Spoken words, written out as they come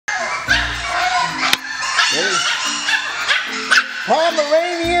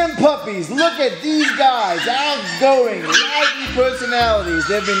Pomeranian puppies. Look at these guys. Outgoing, lively personalities.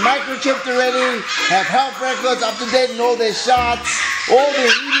 They've been microchipped already, have health records up to date and all their shots. All they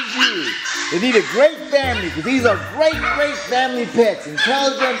need is you. They need a great family because these are great family pets.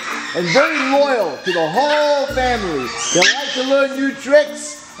 Intelligent and very loyal to the whole family. They like to learn new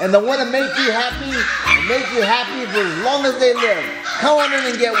tricks and they want to make you happy and make you happy for as long as they live. Come on in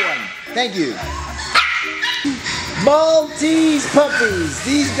and get one. Thank you. Maltese puppies.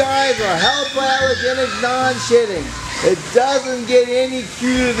 These guys are hypoallergenic, non-shedding. It doesn't get any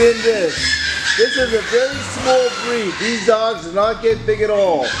cuter than this. This is a very small breed. These dogs do not get big at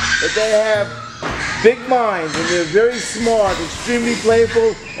all. But they have big minds and they're very smart, extremely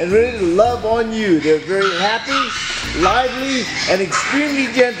playful, and ready to love on you. They're very happy, lively, and extremely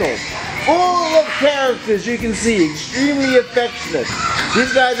gentle. Full of characters, you can see, extremely affectionate.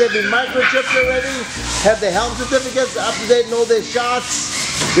 These guys have been microchipped already, have their health certificates up to date and all their shots.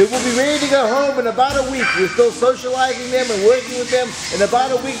 They will be ready to go home in about a week. We're still socializing them and working with them. In about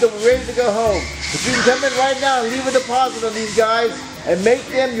a week, they'll be ready to go home. But you can come in right now and leave a deposit on these guys and make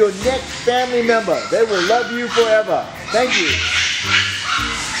them your next family member. They will love you forever. Thank you.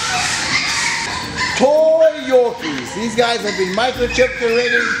 Toy Yorkies. These guys have been microchipped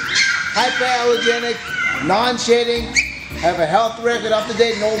already, hypoallergenic, non-shedding, have a health record up to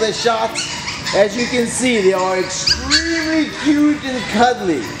date and all their shots. As you can see, they are extremely cute and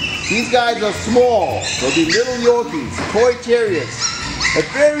cuddly. These guys are small. They'll be little Yorkies, toy terriers. A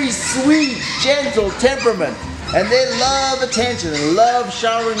very sweet, gentle temperament. And they love attention and love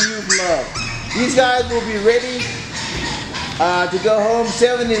showering you with love. These guys will be ready to go home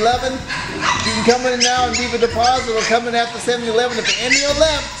 7-11. You can come in now and leave a deposit or come in after 7-11 if any are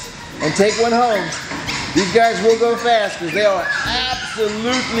left and take one home. These guys will go fast because they are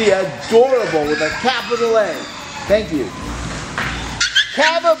absolutely adorable with a capital A. Thank you.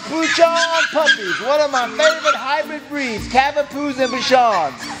 Cavapoochon Puppies, one of my favorite hybrid breeds, Cavapoos and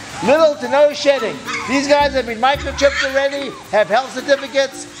Bichons. Little to no shedding. These guys have been microchipped already, have health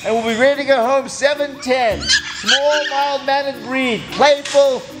certificates, and will be ready to go home 7-10. Small, mild-mannered breed,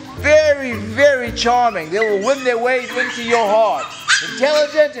 playful, very charming. They will win their way into your heart.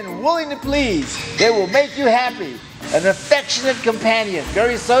 Intelligent and willing to please. They will make you happy. An affectionate companion.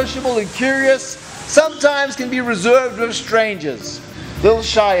 Very sociable and curious. Sometimes can be reserved with strangers. A little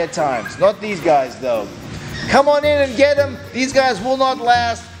shy at times. Not these guys though. Come on in and get them. These guys will not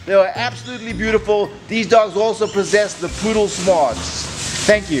last. They are absolutely beautiful. These dogs also possess the Poodle smarts.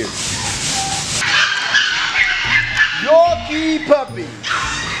 Thank you. Yorkie puppies.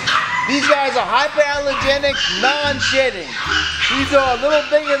 These guys are hypoallergenic, non-shedding. These are a little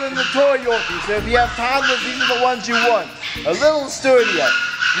bigger than the Toy Yorkie, so if you have toddlers, these are the ones you want. A little sturdier.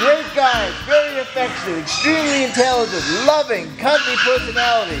 Great guys, very affectionate, extremely intelligent, loving, cuddly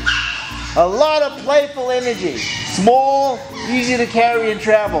personalities. A lot of playful energy. Small, easy to carry and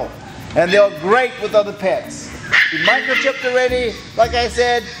travel. And they're great with other pets. Be microchipped already, like I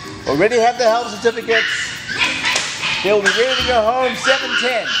said, already have their health certificates. They'll be ready to go home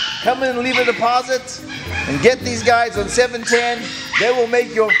 7-10. Come in and leave a deposit and get these guys on 7-10. They will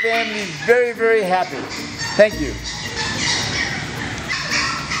make your family very happy. Thank you.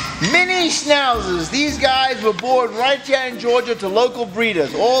 Mini Schnauzers. These guys were born right here in Georgia to local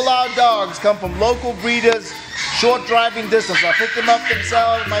breeders. All our dogs come from local breeders, short driving distance. I pick them up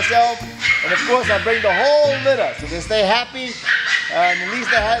myself, and of course I bring the whole litter so they stay happy and at least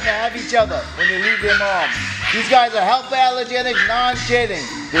they have each other when they leave their mom. These guys are hypoallergenic, non-shedding.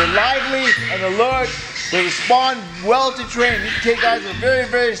 They're lively and alert. They respond well to training. These guys are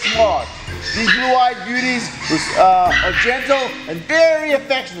very smart. These blue-eyed beauties are gentle and very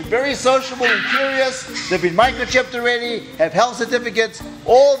affectionate, very sociable and curious. They've been microchipped already, have health certificates.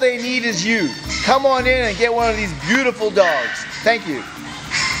 All they need is you. Come on in and get one of these beautiful dogs. Thank you.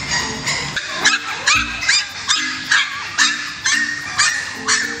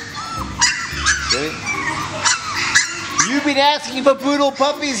 You've been asking for Poodle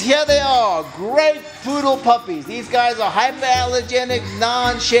puppies, here they are. Great Poodle puppies. These guys are hypoallergenic,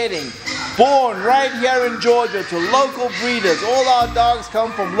 non-shedding. Born right here in Georgia to local breeders. All our dogs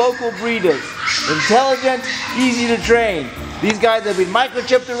come from local breeders. Intelligent, easy to train. These guys have been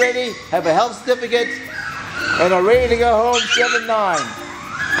microchipped already, have a health certificate, and are ready to go home 7-9.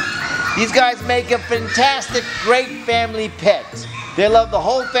 These guys make a fantastic, great family pet. They love the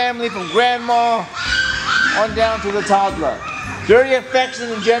whole family from grandma on down to the toddler. Very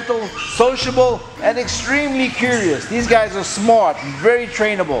affectionate and gentle, sociable, and extremely curious. These guys are smart and very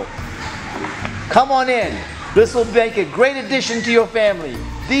trainable. Come on in. This will make a great addition to your family.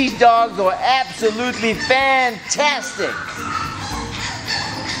 These dogs are absolutely fantastic.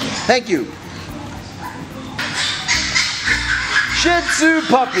 Thank you. Shih Tzu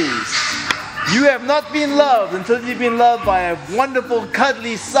puppies. You have not been loved until you've been loved by a wonderful,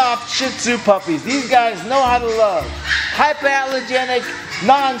 cuddly, soft Shih Tzu puppies. These guys know how to love. Hyperallergenic,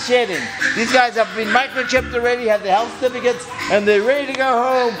 non-shedding. These guys have been microchipped already, have the health certificates, and they're ready to go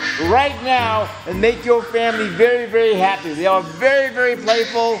home right now and make your family very, very happy. They are very, very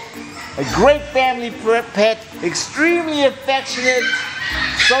playful, a great family pet, extremely affectionate,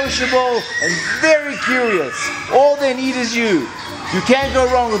 sociable, and very curious. All they need is you. You can't go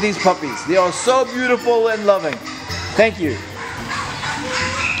wrong with these puppies. They are so beautiful and loving. Thank you.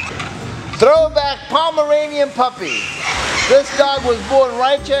 Throwback Pomeranian puppy. This dog was born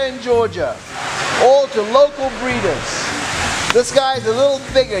right here in Georgia. All to local breeders. This guy's a little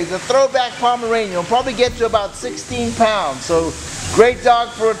bigger. He's a throwback Pomeranian. He'll probably get to about 16 pounds. So great dog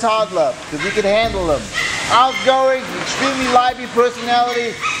for a toddler because you can handle him. Outgoing, extremely lively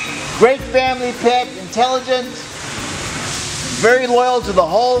personality, great family pet, intelligent, very loyal to the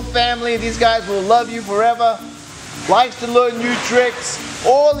whole family. These guys will love you forever. Likes to learn new tricks.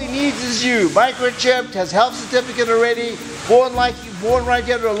 All he needs is you. Microchipped, has health certificate already. Born right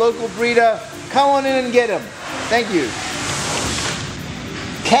here to a local breeder. Come on in and get him. Thank you.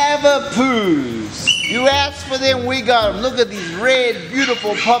 Cavapoos. You asked for them, we got them. Look at these red,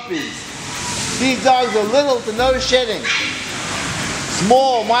 beautiful puppies. These dogs are little to no shedding.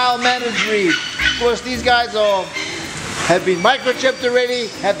 Small, mild-mannered breed. Of course, these guys have been microchipped already,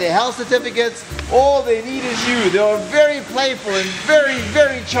 have their health certificates. All they need is you. They are very playful and very,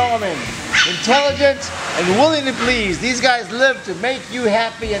 very charming, intelligent, and willing to please. These guys live to make you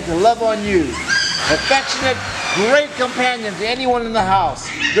happy and to love on you. Affectionate, great companion to anyone in the house.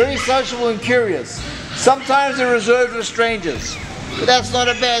 Very sociable and curious. Sometimes they're reserved for strangers. But that's not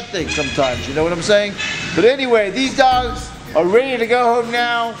a bad thing sometimes, you know what I'm saying? But anyway, these dogs are ready to go home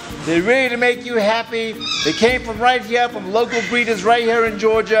now. They're ready to make you happy. They came from right here, from local breeders right here in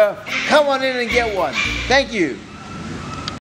Georgia. Come on in and get one. Thank you.